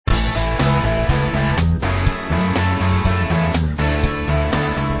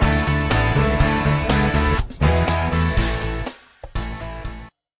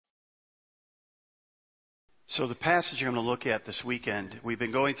So the passage I'm going to look at this weekend, we've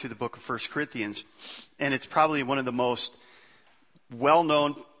been going through the book of 1 Corinthians, and it's probably one of the most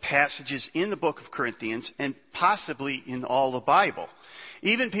well-known passages in the book of Corinthians and possibly in all the Bible.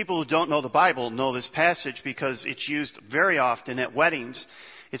 Even people who don't know the Bible know this passage because it's used very often at weddings.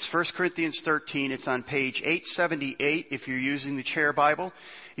 It's 1 Corinthians 13. It's on page 878 if you're using the Chair Bible.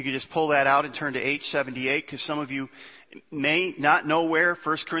 You can just pull that out and turn to 878 because some of you may not know where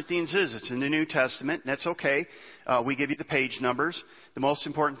 1 Corinthians is. It's in the New Testament. That's okay. We give you the page numbers. The most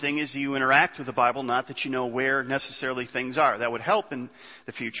important thing is that you interact with the Bible, not that you know where necessarily things are. That would help in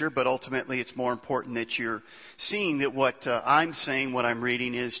the future, but ultimately it's more important that you're seeing that what I'm saying, what I'm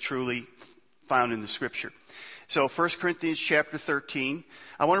reading, is truly found in the Scripture. So 1 Corinthians chapter 13.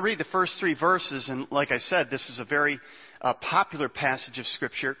 I want to read the first 3 verses, and like I said, this is a very popular passage of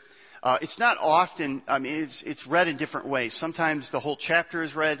Scripture. It's not often, it's read in different ways. Sometimes the whole chapter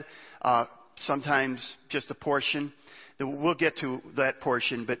is read, sometimes just a portion. We'll get to that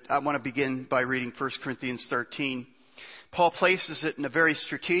portion, but I want to begin by reading 1 Corinthians 13. Paul places it in a very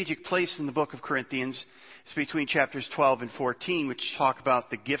strategic place in the book of Corinthians. It's between chapters 12 and 14, which talk about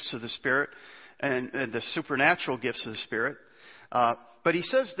the gifts of the Spirit and the supernatural gifts of the Spirit. But he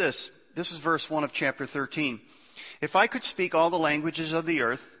says this is verse 1 of chapter 13. If I could speak all the languages of the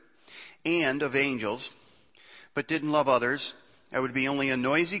earth and of angels, but didn't love others, I would be only a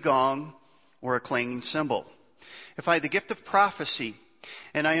noisy gong or a clanging cymbal. If I had the gift of prophecy,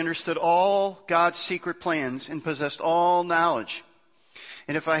 and I understood all God's secret plans and possessed all knowledge,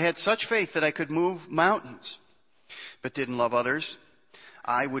 and if I had such faith that I could move mountains, but didn't love others,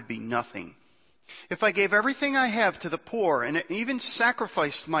 I would be nothing. If I gave everything I have to the poor and even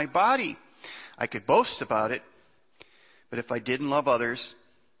sacrificed my body, I could boast about it. But if I didn't love others,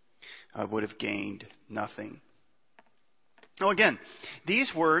 I would have gained nothing. Now again,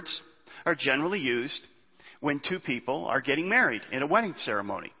 these words are generally used when 2 people are getting married in a wedding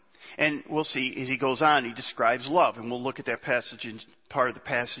ceremony. And we'll see as he goes on, he describes love. And we'll look at that passage, part of the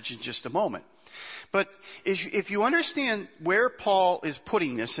passage, in just a moment. But if you understand where Paul is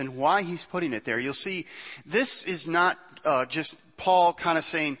putting this and why he's putting it there, you'll see this is not just Paul kind of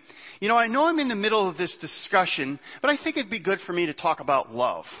saying, I know I'm in the middle of this discussion, but I think it'd be good for me to talk about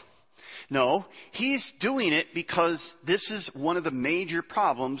love. No, he's doing it because this is one of the major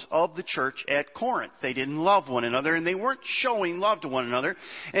problems of the church at Corinth. They didn't love one another, and they weren't showing love to one another,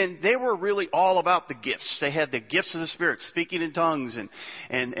 and they were really all about the gifts. They had the gifts of the Spirit, speaking in tongues,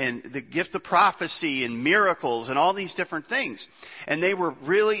 and the gift of prophecy, and miracles, and all these different things. And they were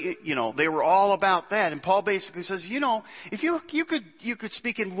really, they were all about that. And Paul basically says, if you could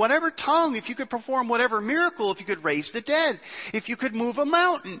speak in whatever tongue, if you could perform whatever miracle, if you could raise the dead, if you could move a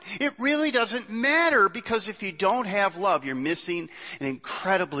mountain, it really doesn't matter, because if you don't have love, you're missing an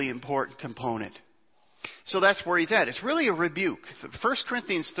incredibly important component. So that's where he's at. It's really a rebuke. 1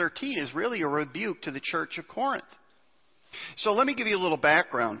 Corinthians 13 is really a rebuke to the church of Corinth. So let me give you a little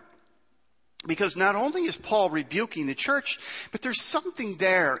background. Because not only is Paul rebuking the church, but there's something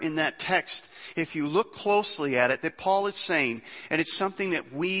there in that text, if you look closely at it, that Paul is saying, and it's something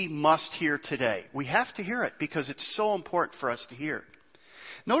that we must hear today. We have to hear it because it's so important for us to hear.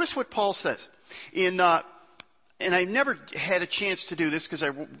 Notice what Paul says. And I never had a chance to do this because I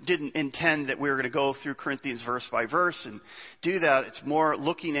didn't intend that we were going to go through Corinthians verse by verse and do that. It's more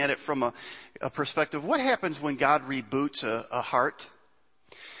looking at it from a perspective. What happens when God reboots a heart?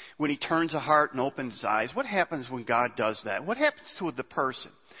 When He turns a heart and opens His eyes? What happens when God does that? What happens to the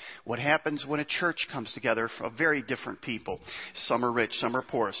person? What happens when a church comes together of very different people? Some are rich, some are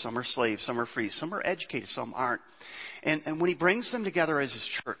poor, some are slaves, some are free, some are educated, some aren't. And when He brings them together as His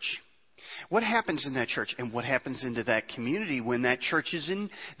church, what happens in that church? And what happens into that community when that church is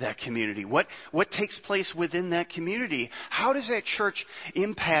in that community? What takes place within that community? How does that church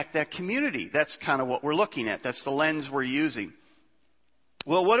impact that community? That's kind of what we're looking at. That's the lens we're using.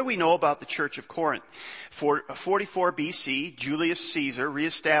 Well, what do we know about the church of Corinth? 44 BC, Julius Caesar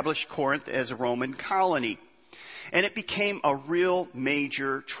reestablished Corinth as a Roman colony. And it became a real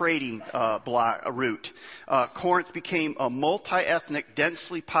major trading route. Corinth became a multi-ethnic,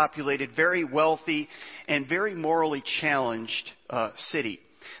 densely populated, very wealthy, and very morally challenged city.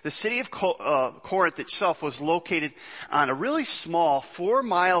 The city of Corinth itself was located on a really small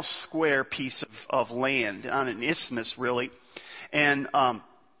 4-mile square piece of land, on an isthmus, really. And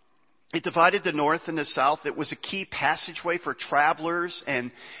it divided the north and the south. It was a key passageway for travelers and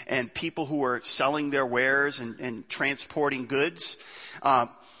people who were selling their wares and transporting goods.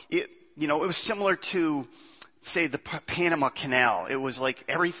 It was similar to, say, the Panama Canal. It was like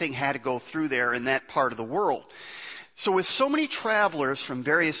everything had to go through there in that part of the world. So with so many travelers from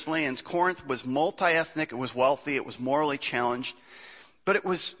various lands, Corinth was multi-ethnic, it was wealthy, it was morally challenged, but it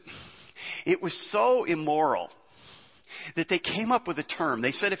was so immoral that they came up with a term.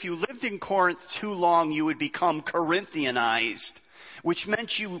 They said if you lived in Corinth too long, you would become Corinthianized, which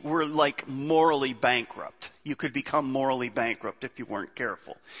meant you were like morally bankrupt. You could become morally bankrupt if you weren't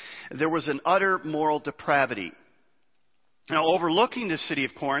careful. There was an utter moral depravity. Now, overlooking the city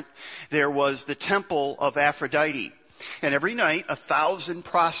of Corinth, there was the temple of Aphrodite. And every night, 1,000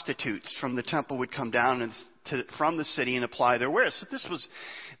 prostitutes from the temple would come down from the city and apply their wares. So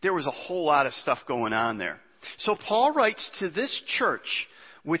there was a whole lot of stuff going on there. So Paul writes to this church,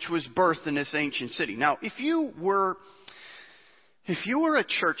 which was birthed in this ancient city. Now, if you were a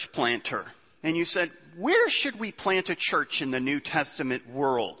church planter and you said, where should we plant a church in the New Testament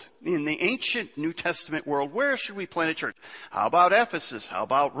world? In the ancient New Testament world, where should we plant a church? How about Ephesus? How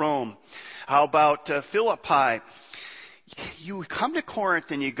about Rome? How about Philippi? You come to Corinth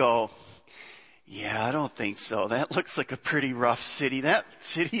and you go, yeah, I don't think so. That looks like a pretty rough city. That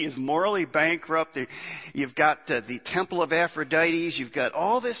city is morally bankrupt. You've got the Temple of Aphrodite. You've got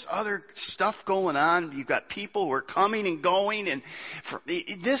all this other stuff going on. You've got people who are coming and going. And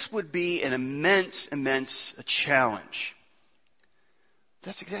this would be an immense challenge.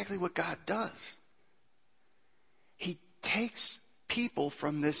 That's exactly what God does. He takes people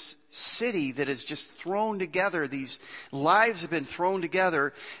from this city that is just thrown together. These lives have been thrown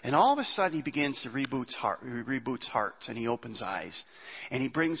together, and all of a sudden he begins to reboots hearts, and he opens eyes, and he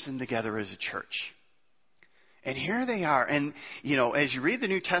brings them together as a church. And here they are. And, as you read the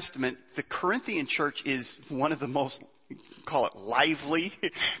New Testament, the Corinthian church is one of the most, call it lively,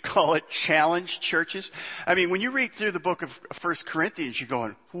 call it challenged churches. I mean, when you read through the book of 1 Corinthians, you're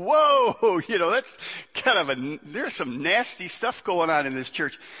going, whoa, that's kind of there's some nasty stuff going on in this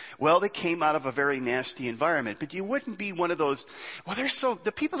church. Well, they came out of a very nasty environment, but you wouldn't be one of those,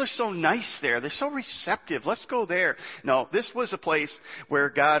 the people are so nice there. They're so receptive. Let's go there. No, this was a place where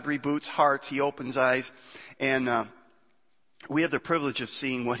God reboots hearts. He opens eyes. And we have the privilege of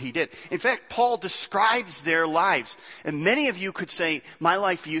seeing what he did. In fact, Paul describes their lives. And many of you could say, my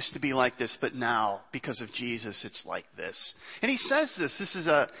life used to be like this, but now, because of Jesus, it's like this. And he says this. This is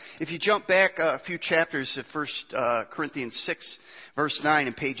if you jump back a few chapters to 1 Corinthians 6, verse 9,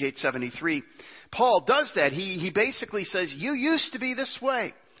 and page 873, Paul does that. He basically says, you used to be this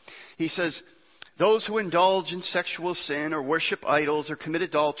way. He says, those who indulge in sexual sin or worship idols or commit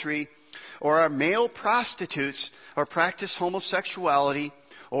adultery or are male prostitutes, or practice homosexuality,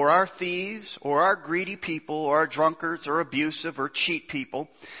 or are thieves, or are greedy people, or are drunkards, or abusive, or cheat people,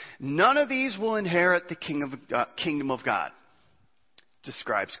 none of these will inherit the kingdom of God.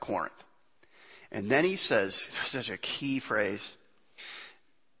 Describes Corinth. And then he says, such a key phrase.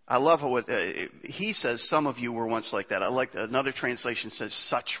 I love what he says, some of you were once like that. I like another translation says,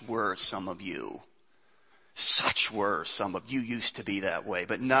 such were some of you. Such were some of you used to be that way,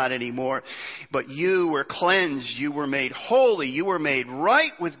 but not anymore. But you were cleansed. You were made holy. You were made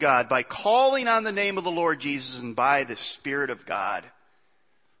right with God by calling on the name of the Lord Jesus and by the Spirit of God.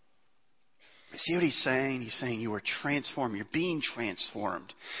 See what he's saying? He's saying you are transformed. You're being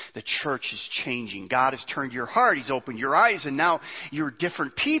transformed. The church is changing. God has turned your heart. He's opened your eyes. And now you're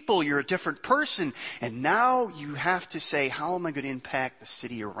different people. You're a different person. And now you have to say, how am I going to impact the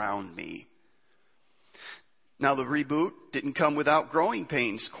city around me? Now, the reboot didn't come without growing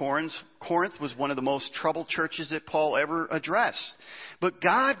pains. Corinth was one of the most troubled churches that Paul ever addressed. But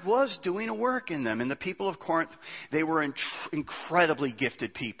God was doing a work in them. And the people of Corinth, they were incredibly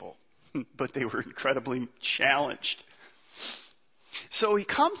gifted people. But they were incredibly challenged. So he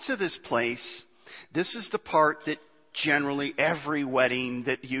comes to this place. This is the part that generally every wedding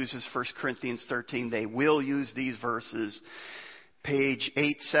that uses 1 Corinthians 13, they will use these verses. Page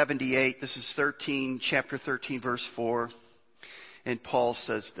 878, this is chapter 13, verse 4. And Paul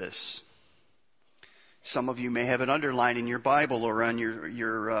says this. Some of you may have it underlined in your Bible or on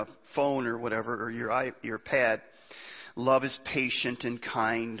your phone or whatever, or your pad. Love is patient and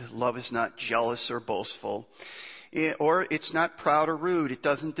kind. Love is not jealous or boastful. Or it's not proud or rude. It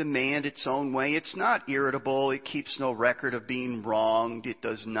doesn't demand its own way. It's not irritable. It keeps no record of being wronged. It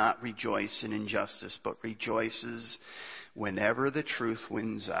does not rejoice in injustice, but rejoices whenever the truth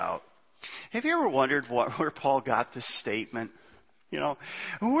wins out. Have you ever wondered where Paul got this statement?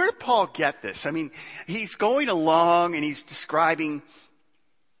 Where did Paul get this? I mean, he's going along and he's describing,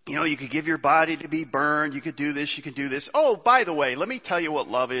 you could give your body to be burned. You could do this. You could do this. Oh, by the way, let me tell you what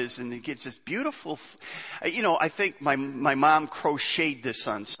love is. And it gets this beautiful, I think my mom crocheted this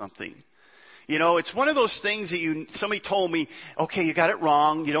on something. You know, it's one of those things that somebody told me, okay, you got it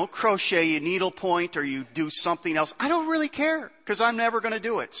wrong. You don't crochet, you needlepoint, or you do something else. I don't really care because I'm never going to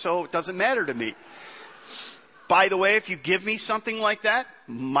do it. So it doesn't matter to me. By the way, if you give me something like that,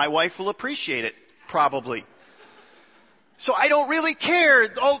 my wife will appreciate it, probably. So I don't really care.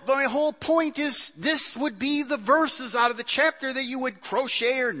 My whole point is this would be the verses out of the chapter that you would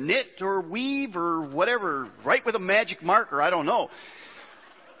crochet or knit or weave or whatever, write with a magic marker. I don't know.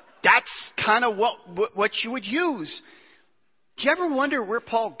 That's kind of what you would use. Do you ever wonder where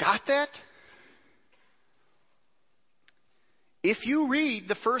Paul got that? If you read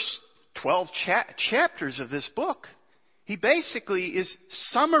the first 12 chapters of this book, he basically is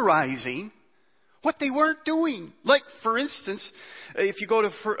summarizing what they weren't doing. Like, for instance, if you go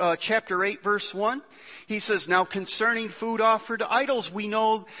to chapter 8, verse 1, he says, now concerning food offered to idols, we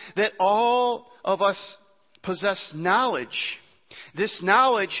know that all of us possess knowledge. This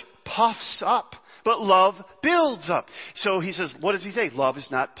knowledge puffs up, but love builds up. So he says, what does he say? Love is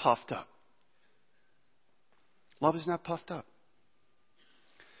not puffed up. Love is not puffed up.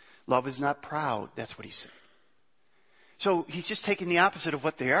 Love is not proud. That's what he's saying. So he's just taking the opposite of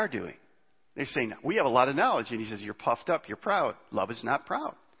what they are doing. They're saying, we have a lot of knowledge. And he says, you're puffed up, you're proud. Love is not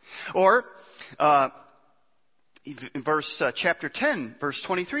proud. Or, in chapter 10, verse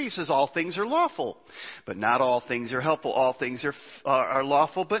 23, he says, all things are lawful, but not all things are helpful. All things are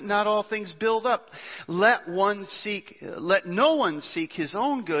lawful, but not all things build up. Let no one seek his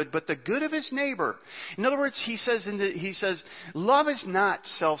own good, but the good of his neighbor. In other words, he says, love is not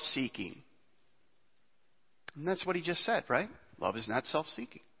self-seeking. And that's what he just said, right? Love is not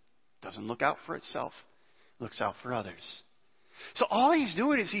self-seeking. Doesn't look out for itself. Looks out for others. So all he's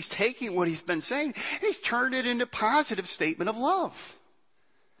doing is he's taking what he's been saying and he's turned it into a positive statement of love.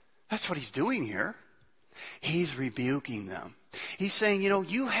 That's what he's doing here. He's rebuking them. He's saying,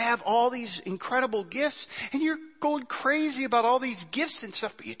 you have all these incredible gifts and you're going crazy about all these gifts and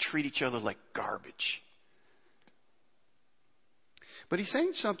stuff, but you treat each other like garbage. But he's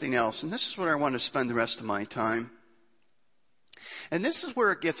saying something else, and this is where I want to spend the rest of my time. And this is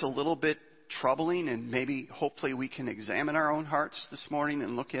where it gets a little bit troubling, and maybe hopefully we can examine our own hearts this morning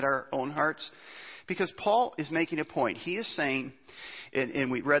and look at our own hearts. Because Paul is making a point. He is saying, and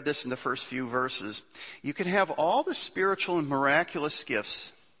we read this in the first few verses, you can have all the spiritual and miraculous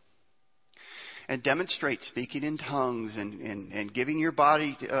gifts and demonstrate speaking in tongues and giving your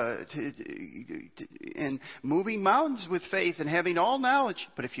body and moving mountains with faith and having all knowledge.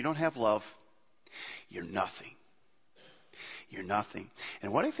 But if you don't have love, you're nothing. You're nothing.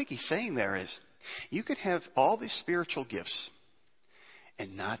 And what I think he's saying there is, you could have all these spiritual gifts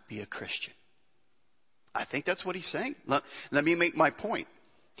and not be a Christian. I think that's what he's saying. Let me make my point.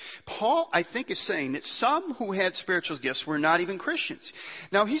 Paul, I think, is saying that some who had spiritual gifts were not even Christians.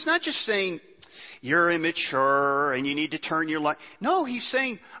 Now, he's not just saying, you're immature and you need to turn your life. No, he's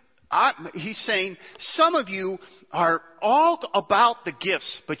saying some of you are all about the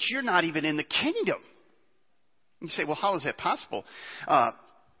gifts, but you're not even in the kingdom. You say, well, how is that possible?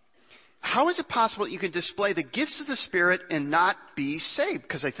 How is it possible that you can display the gifts of the Spirit and not be saved?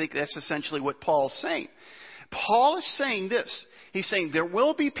 Because I think that's essentially what Paul's saying. Paul is saying this. He's saying there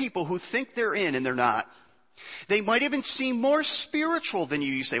will be people who think they're in and they're not. They might even seem more spiritual than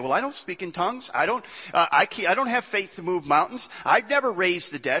you. You say, well, I don't speak in tongues. I don't have faith to move mountains. I've never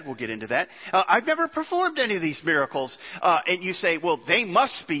raised the dead. We'll get into that. I've never performed any of these miracles. And you say, well, they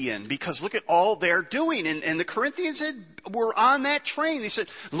must be in because look at all they're doing. And the Corinthians were on that train. They said,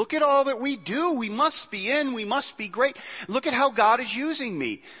 look at all that we do. We must be in. We must be great. Look at how God is using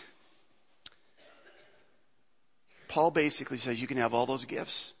me. Paul basically says you can have all those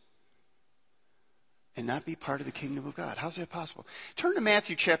gifts and not be part of the kingdom of God. How's that possible? Turn to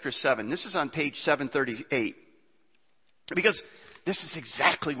Matthew chapter 7. This is on page 738. Because this is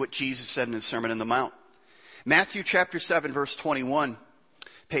exactly what Jesus said in his Sermon on the Mount. Matthew chapter 7, verse 21,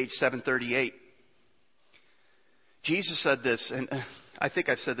 page 738. Jesus said this, and I think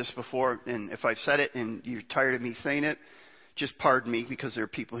I've said this before, and if I've said it and you're tired of me saying it, just pardon me because there are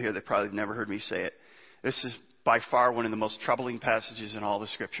people here that probably have never heard me say it. This is by far one of the most troubling passages in all the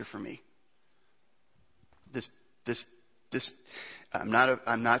Scripture for me. I'm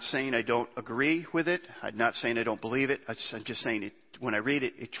not saying I don't agree with it. I'm not saying I don't believe it. I'm just saying it. When I read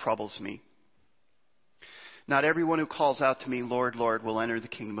it, it troubles me. Not everyone who calls out to me, Lord, Lord, will enter the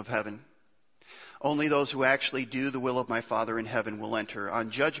kingdom of heaven. Only those who actually do the will of my Father in heaven will enter. On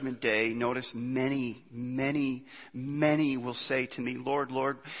Judgment Day, notice many, many, many will say to me, Lord,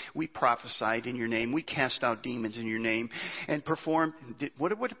 Lord, we prophesied in your name. We cast out demons in your name and performed. What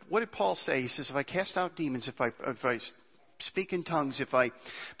did Paul say? He says, if I cast out demons, if I speak in tongues, if I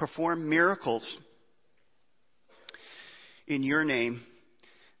perform miracles in your name,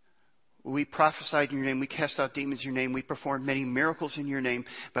 we prophesied in your name, we cast out demons in your name, we performed many miracles in your name,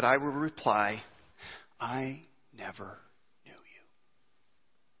 but I will reply, I never knew you.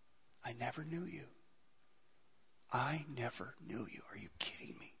 I never knew you. I never knew you. Are you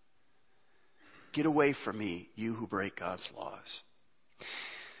kidding me? Get away from me, you who break God's laws.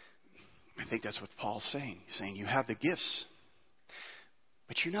 I think that's what Paul's saying. He's saying you have the gifts,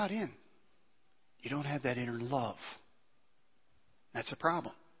 but you're not in. You don't have that inner love. That's a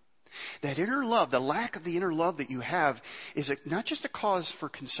problem. That inner love, the lack of the inner love that you have, is not just a cause for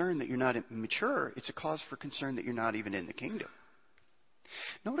concern that you're not mature. It's a cause for concern that you're not even in the kingdom.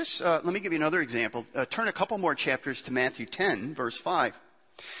 Notice, let me give you another example. Turn a couple more chapters to Matthew 10, verse 5.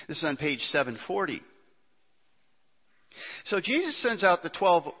 This is on page 740. So Jesus sends out the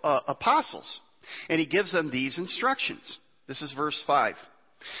 12 apostles, and he gives them these instructions. This is verse 5.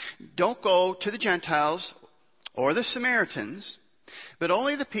 Don't go to the Gentiles or the Samaritans, but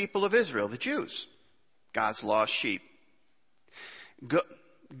only the people of Israel, the Jews, God's lost sheep.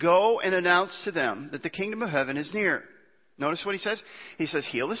 Go and announce to them that the kingdom of heaven is near. Notice what he says. He says,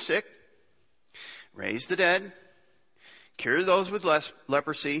 heal the sick, raise the dead, cure those with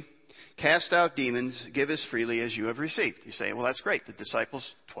leprosy, cast out demons, give as freely as you have received. You say, well, that's great. The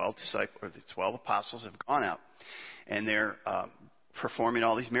 12 apostles have gone out, and they're performing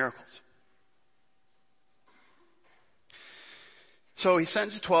all these miracles. So he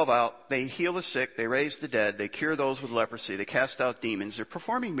sends the 12 out. They heal the sick. They raise the dead. They cure those with leprosy. They cast out demons. They're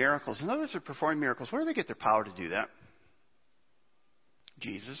performing miracles. In other words, they're performing miracles. Where do they get their power to do that?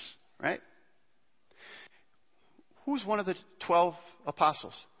 Jesus, right? Who's one of the 12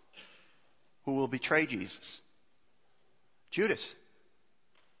 apostles who will betray Jesus? Judas.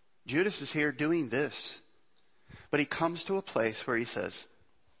 Judas is here doing this. But he comes to a place where he says,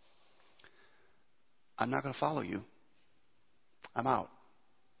 I'm not going to follow you. I'm out.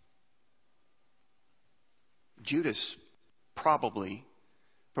 Judas probably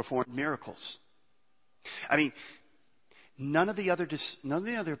performed miracles. I mean, none of the other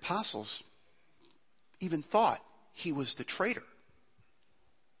apostles even thought he was the traitor.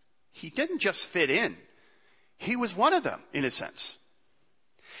 He didn't just fit in. He was one of them, in a sense.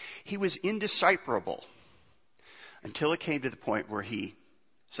 He was indecipherable until it came to the point where he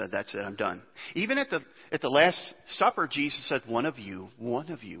said, that's it, I'm done. Even at the Last Supper, Jesus said, one of you will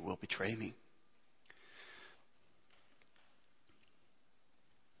betray me.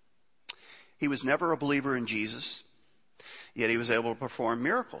 He was never a believer in Jesus, yet he was able to perform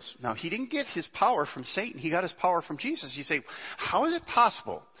miracles. Now, he didn't get his power from Satan. He got his power from Jesus. You say, how is it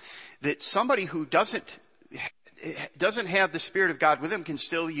possible that somebody who doesn't have the Spirit of God with him can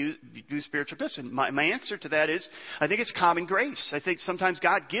still do spiritual gifts? And my answer to that is, I think it's common grace. I think sometimes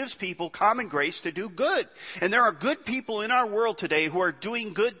God gives people common grace to do good. And there are good people in our world today who are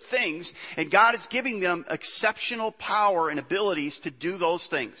doing good things, and God is giving them exceptional power and abilities to do those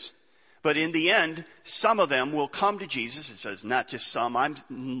things. But in the end, some of them will come to Jesus. It says not just some.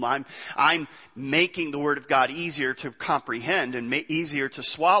 I'm making the Word of God easier to comprehend and easier to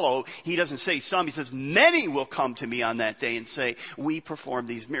swallow. He doesn't say some. He says many will come to me on that day and say, we perform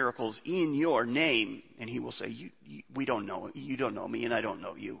these miracles in your name. And he will say, we don't know. You don't know me and I don't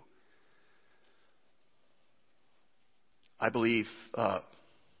know you. I believe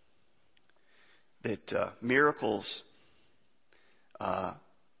that miracles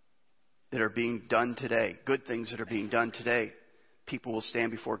that are being done today, good things that are being done today, people will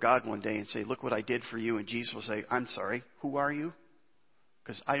stand before God one day and say, look what I did for you. And Jesus will say, I'm sorry, who are you?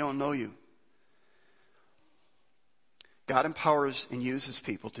 Because I don't know you. God empowers and uses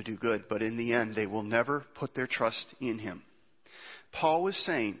people to do good, but in the end, they will never put their trust in Him. Paul was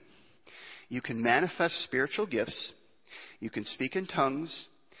saying, you can manifest spiritual gifts, you can speak in tongues,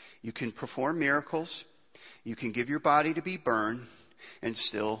 you can perform miracles, you can give your body to be burned, and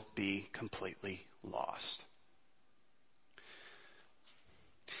still be completely lost.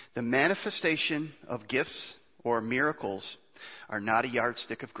 The manifestation of gifts or miracles are not a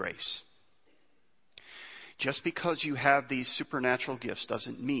yardstick of grace. Just because you have these supernatural gifts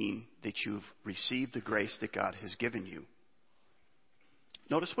doesn't mean that you've received the grace that God has given you.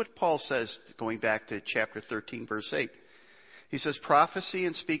 Notice what Paul says, going back to chapter 13, verse 8. He says, prophecy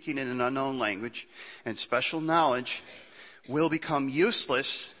and speaking in an unknown language and special knowledge will become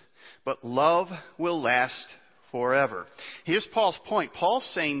useless, but love will last forever. Here's Paul's point. Paul's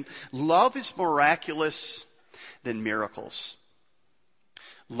saying love is miraculous than miracles.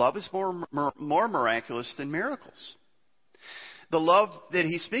 Love is more miraculous than miracles. The love that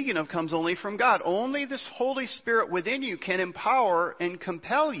he's speaking of comes only from God. Only this Holy Spirit within you can empower and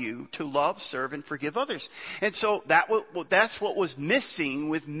compel you to love, serve, and forgive others. And so that's what was missing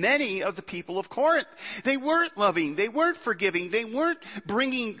with many of the people of Corinth. They weren't loving. They weren't forgiving. They weren't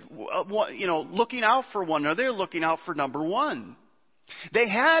bringing, looking out for one another. They're looking out for number one. They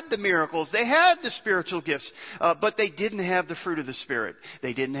had the miracles. They had the spiritual gifts. But they didn't have the fruit of the Spirit.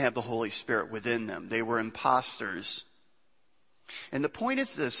 They didn't have the Holy Spirit within them. They were imposters. And the point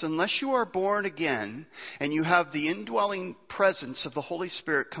is this: unless you are born again and you have the indwelling presence of the Holy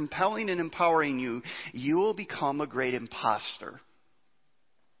Spirit compelling and empowering you, you will become a great imposter.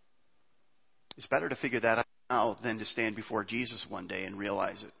 It's better to figure that out now than to stand before Jesus one day and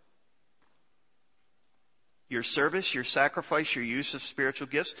realize it. Your service, your sacrifice, your use of spiritual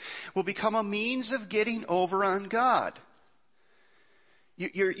gifts will become a means of getting over on God.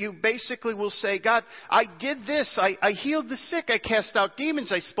 You basically will say, God, I did this. I healed the sick. I cast out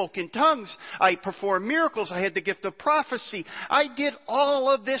demons. I spoke in tongues. I performed miracles. I had the gift of prophecy. I did all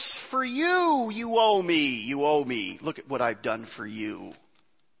of this for you. You owe me. You owe me. Look at what I've done for you.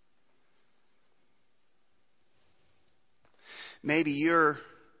 Maybe you're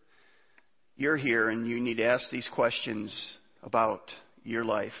here and you need to ask these questions about your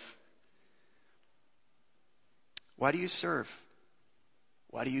life. Why do you serve?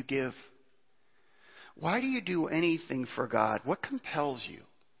 Why do you give? Why do you do anything for God? What compels you?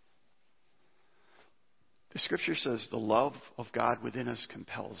 The Scripture says the love of God within us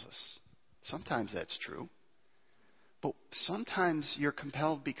compels us. Sometimes that's true. But sometimes you're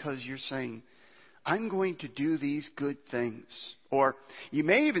compelled because you're saying, I'm going to do these good things. Or you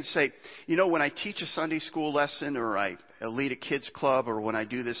may even say, when I teach a Sunday school lesson or I lead a kids club or when I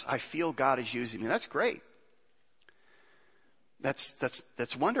do this, I feel God is using me. That's great.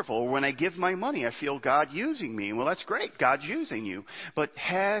 That's wonderful. Or when I give my money, I feel God using me. Well, that's great. God's using you. But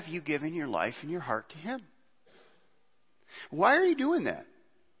have you given your life and your heart to Him? Why are you doing that?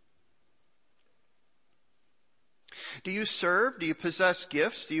 Do you serve? Do you possess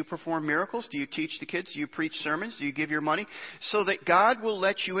gifts? Do you perform miracles? Do you teach the kids? Do you preach sermons? Do you give your money so that God will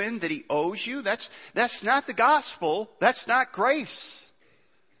let you in, that He owes you? That's not the gospel. That's not grace.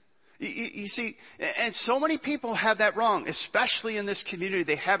 You see, and so many people have that wrong, especially in this community.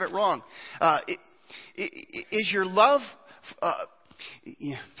 They have it wrong. Is your love...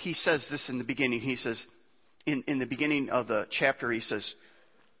 he says this in the beginning. He says, in the beginning of the chapter, he says,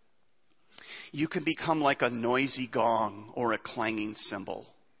 you can become like a noisy gong or a clanging cymbal,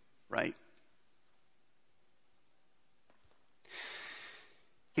 right?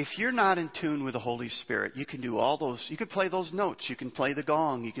 If you're not in tune with the Holy Spirit, you can do all those. You can play those notes. You can play the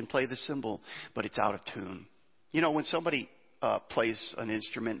gong. You can play the cymbal, but it's out of tune. When somebody plays an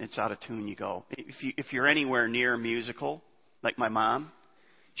instrument, it's out of tune. You go. If you're anywhere near musical, like my mom,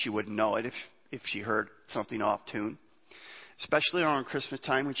 she wouldn't know it if she heard something off tune. Especially around Christmas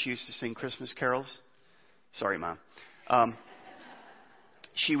time when she used to sing Christmas carols. Sorry, Mom.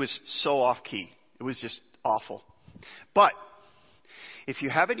 She was so off key. It was just awful. But if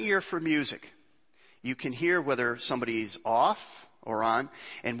you have an ear for music, you can hear whether somebody's off or on.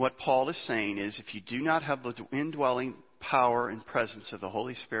 And what Paul is saying is, if you do not have the indwelling power and presence of the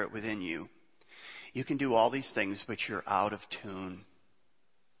Holy Spirit within you, you can do all these things, but you're out of tune.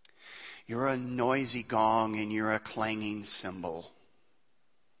 You're a noisy gong and you're a clanging cymbal.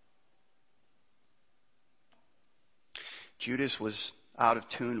 Judas was out of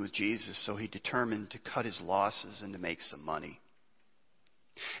tune with Jesus, so he determined to cut his losses and to make some money.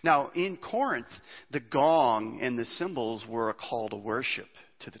 Now, in Corinth, the gong and the cymbals were a call to worship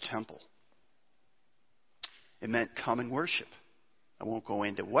to the temple. It meant come and worship. I won't go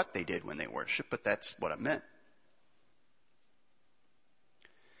into what they did when they worshiped, but that's what it meant.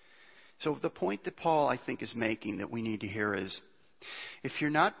 So the point that Paul, I think, is making that we need to hear is, if you're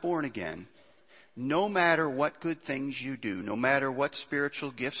not born again, no matter what good things you do, no matter what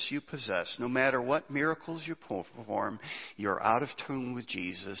spiritual gifts you possess, no matter what miracles you perform, you're out of tune with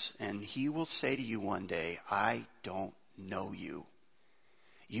Jesus, and He will say to you one day, I don't know you.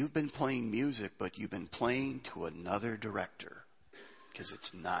 You've been playing music, but you've been playing to another director, because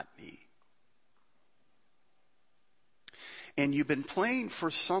it's not me. And you've been playing for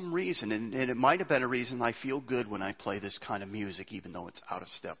some reason, and it might have been a reason I feel good when I play this kind of music, even though it's out of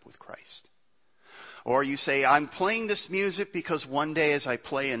step with Christ. Or you say, I'm playing this music because one day as I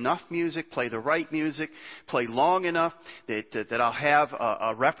play enough music, play the right music, play long enough, that I'll have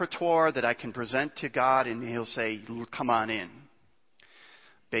a repertoire that I can present to God, and He'll say, come on in,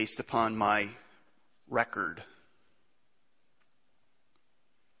 based upon my record.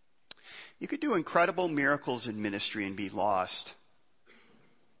 You could do incredible miracles in ministry and be lost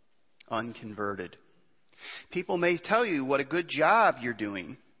unconverted. People may tell you what a good job you're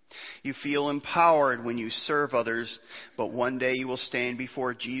doing. You feel empowered when you serve others, but one day you will stand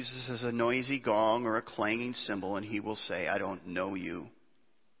before Jesus as a noisy gong or a clanging cymbal, and he will say, I don't know you.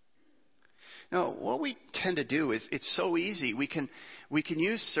 Now, what we tend to do is, it's so easy. We can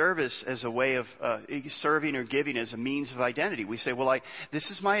use service as a way of serving or giving as a means of identity. We say, well, this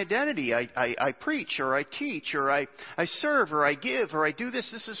is my identity. I preach, or I teach, or I serve, or I give, or I do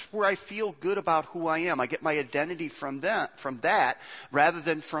this. This is where I feel good about who I am. I get my identity from that rather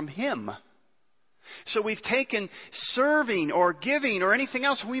than from Him. So we've taken serving or giving or anything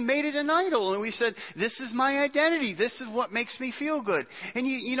else, and we made it an idol. And we said, this is my identity. This is what makes me feel good. And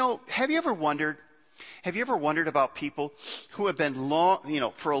you know, have you ever wondered about people who have been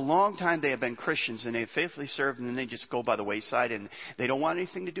for a long time they have been Christians and they have faithfully served, and then they just go by the wayside and they don't want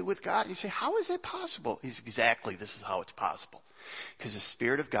anything to do with God? And you say, how is it possible? This is how it's possible. Because the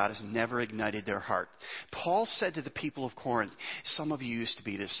Spirit of God has never ignited their heart. Paul said to the people of Corinth, some of you used to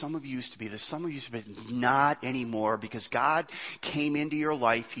be this, some of you used to be this, some of you used to be not anymore, because God came into your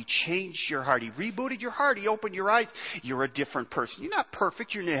life. He changed your heart. He rebooted your heart. He opened your eyes. You're a different person. You're not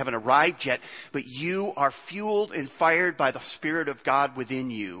perfect. You haven't arrived yet, but you are fueled and fired by the Spirit of God within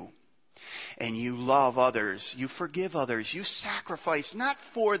you. And you love others. You forgive others. You sacrifice not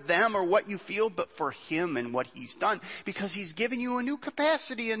for them or what you feel, but for Him and what He's done. Because He's given you a new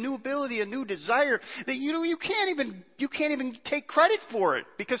capacity, a new ability, a new desire that you can't even take credit for it.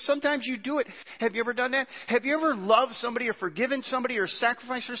 Because sometimes you do it. Have you ever done that? Have you ever loved somebody or forgiven somebody or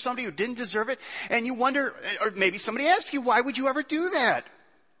sacrificed for somebody who didn't deserve it? And you wonder, or maybe somebody asks you, why would you ever do that?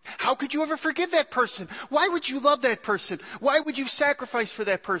 How could you ever forgive that person? Why would you love that person? Why would you sacrifice for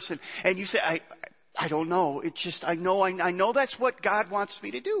that person? And you say, I don't know. It's just, I know that's what God wants me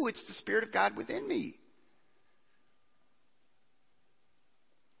to do. It's the Spirit of God within me.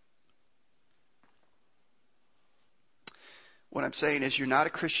 What I'm saying is, you're not a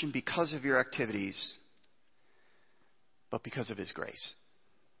Christian because of your activities, but because of His grace.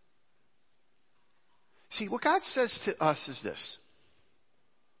 See, what God says to us is this: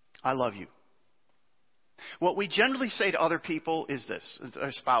 I love you. What we generally say to other people is this,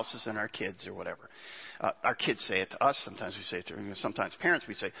 our spouses and our kids or whatever. Our kids say it to us. Sometimes we say it to sometimes parents.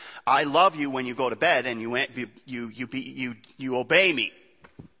 We say, I love you when you go to bed and you obey me.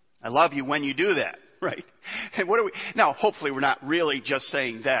 I love you when you do that, right? And what are we now? Hopefully, we're not really just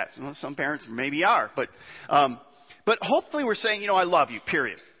saying that. Well, some parents maybe are, but hopefully, we're saying, I love you.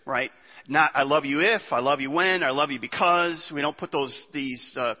 Period. Right? Not I love you if, I love you when, I love you because. We don't put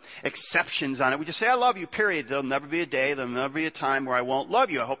these exceptions on it. We just say I love you, period. There'll never be a day, there'll never be a time where I won't love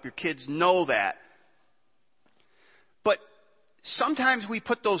you. I hope your kids know that. But sometimes we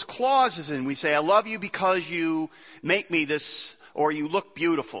put those clauses in. We say I love you because you make me this, or you look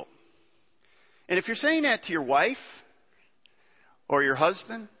beautiful. And if you're saying that to your wife or your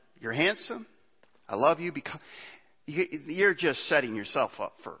husband, you're handsome, I love you because... You're just setting yourself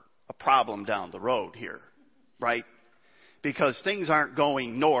up for a problem down the road here, right? Because things aren't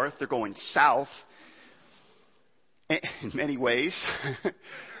going north, they're going south in many ways.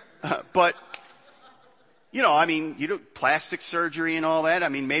 But, you do plastic surgery and all that.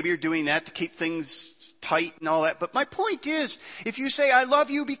 Maybe you're doing that to keep things tight and all that. But my point is, if you say, I love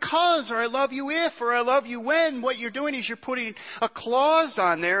you because, or I love you if, or I love you when, what you're doing is you're putting a clause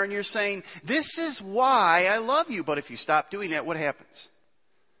on there and you're saying, this is why I love you. But if you stop doing that, what happens?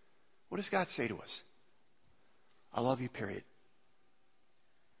 What does God say to us? I love you, period.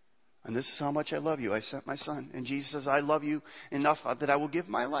 And this is how much I love you. I sent my Son. And Jesus says, I love you enough that I will give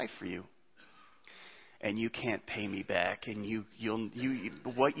my life for you. And you can't pay me back, and you don't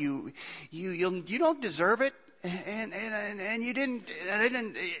deserve it, and you didn't.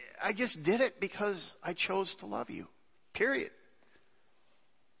 I just did it because I chose to love you. Period.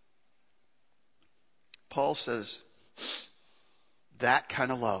 Paul says that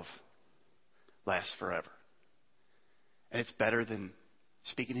kind of love lasts forever, and it's better than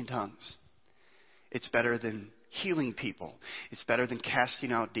speaking in tongues. It's better than healing people. It's better than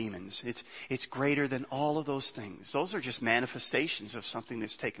casting out demons. It's greater than all of those things. Those are just manifestations of something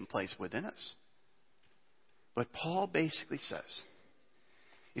that's taken place within us. But Paul basically says,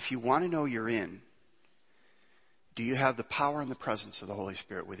 if you want to know you're in, do you have the power and the presence of the Holy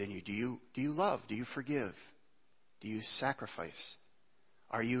Spirit within you? Do you love? Do you forgive? Do you sacrifice?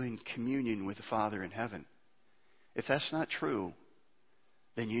 Are you in communion with the Father in heaven? If that's not true,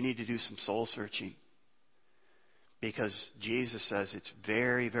 then you need to do some soul searching. Because Jesus says it's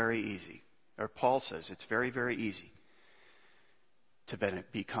very, very easy, or Paul says it's very, very easy to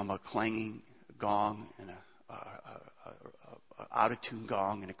become a clanging gong and an out-of-tune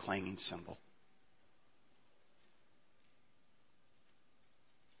gong and a clanging cymbal.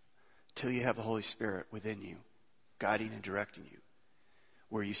 Till you have the Holy Spirit within you, guiding and directing you.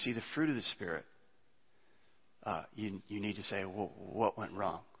 Where you see the fruit of the Spirit, you need to say, well, what went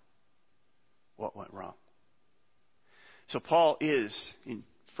wrong? What went wrong? So Paul is, in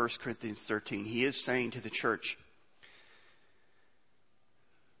 1 Corinthians 13, he is saying to the church,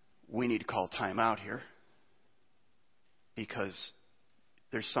 we need to call time out here because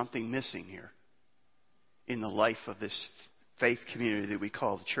there's something missing here in the life of this faith community that we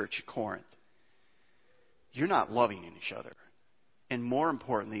call the Church of Corinth. You're not loving each other. And more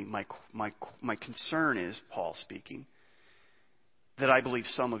importantly, my concern is, Paul speaking, that I believe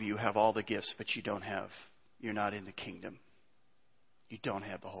some of you have all the gifts, but you're not in the kingdom. You don't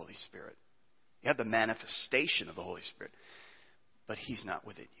have the Holy Spirit. You have the manifestation of the Holy Spirit, but He's not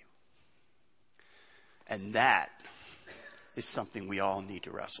within you. And that is something we all need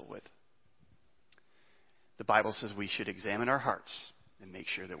to wrestle with. The Bible says we should examine our hearts and make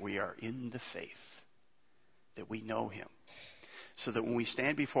sure that we are in the faith, that we know Him, so that when we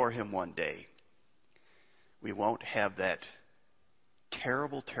stand before Him one day, we won't have that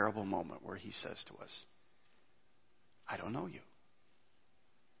terrible, terrible moment where He says to us, I don't know you.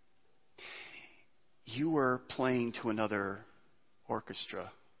 You were playing to another orchestra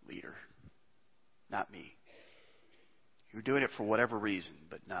leader, not me. You were doing it for whatever reason,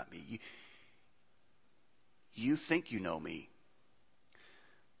 but not me. You think you know me,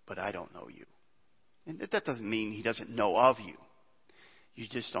 but I don't know you. And that doesn't mean He doesn't know of you. You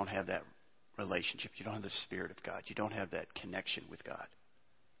just don't have that relationship. You don't have the Spirit of God. You don't have that connection with God.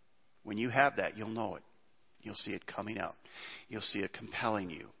 When you have that, you'll know it. You'll see it coming out. You'll see it compelling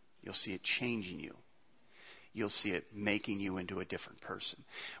you. You'll see it changing you. You'll see it making you into a different person.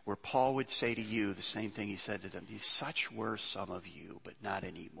 Where Paul would say to you the same thing he said to them. Such were some of you, but not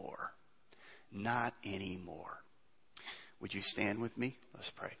anymore. Not anymore. Would you stand with me?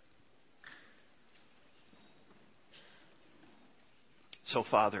 Let's pray. So,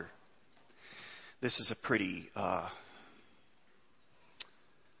 Father, this is a pretty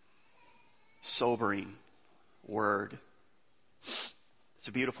sobering word. It's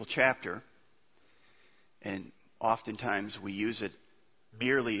a beautiful chapter, and oftentimes we use it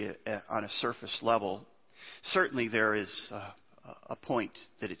merely on a surface level. Certainly there is a point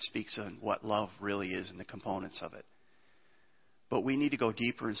that it speaks on what love really is and the components of it. But we need to go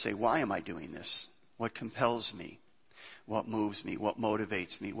deeper and say, why am I doing this? What compels me? What moves me? What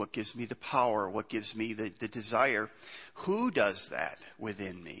motivates me? What gives me the power? What gives me the desire? Who does that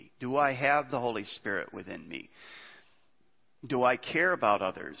within me? Do I have the Holy Spirit within me? Do I care about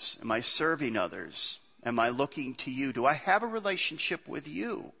others? Am I serving others? Am I looking to you? Do I have a relationship with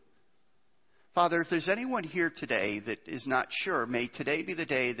you? Father, if there's anyone here today that is not sure, may today be the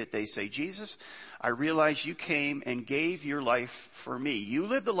day that they say, Jesus, I realize you came and gave your life for me. You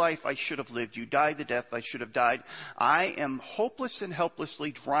lived the life I should have lived. You died the death I should have died. I am hopeless and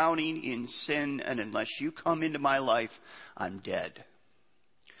helplessly drowning in sin, and unless you come into my life, I'm dead.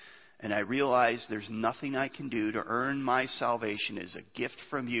 And I realize there's nothing I can do to earn my salvation. It's a gift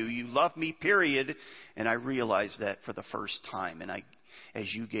from you. You love me, period. And I realize that for the first time. And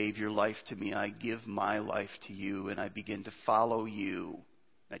as you gave your life to me, I give my life to you, and I begin to follow you.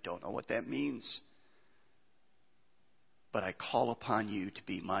 I don't know what that means, but I call upon you to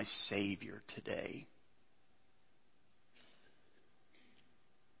be my Savior today.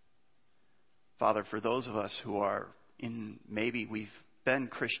 Father, for those of us who are maybe we've been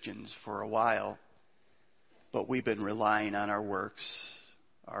Christians for a while, but we've been relying on our works,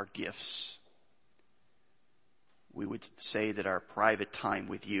 our gifts. We would say that our private time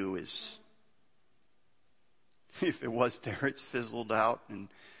with you is, if it was there, it's fizzled out and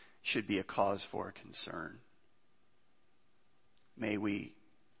should be a cause for concern. May we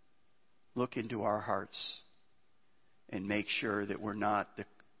look into our hearts and make sure that we're not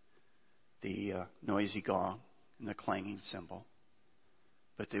the noisy gong and the clanging cymbal,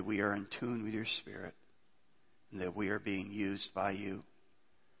 but that we are in tune with your Spirit and that we are being used by you,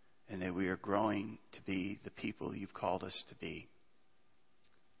 and that we are growing to be the people you've called us to be,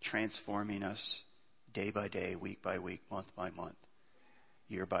 transforming us day by day, week by week, month by month,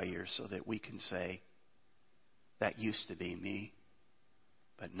 year by year, so that we can say, that used to be me,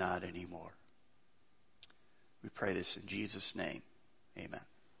 but not anymore. We pray this in Jesus' name. Amen.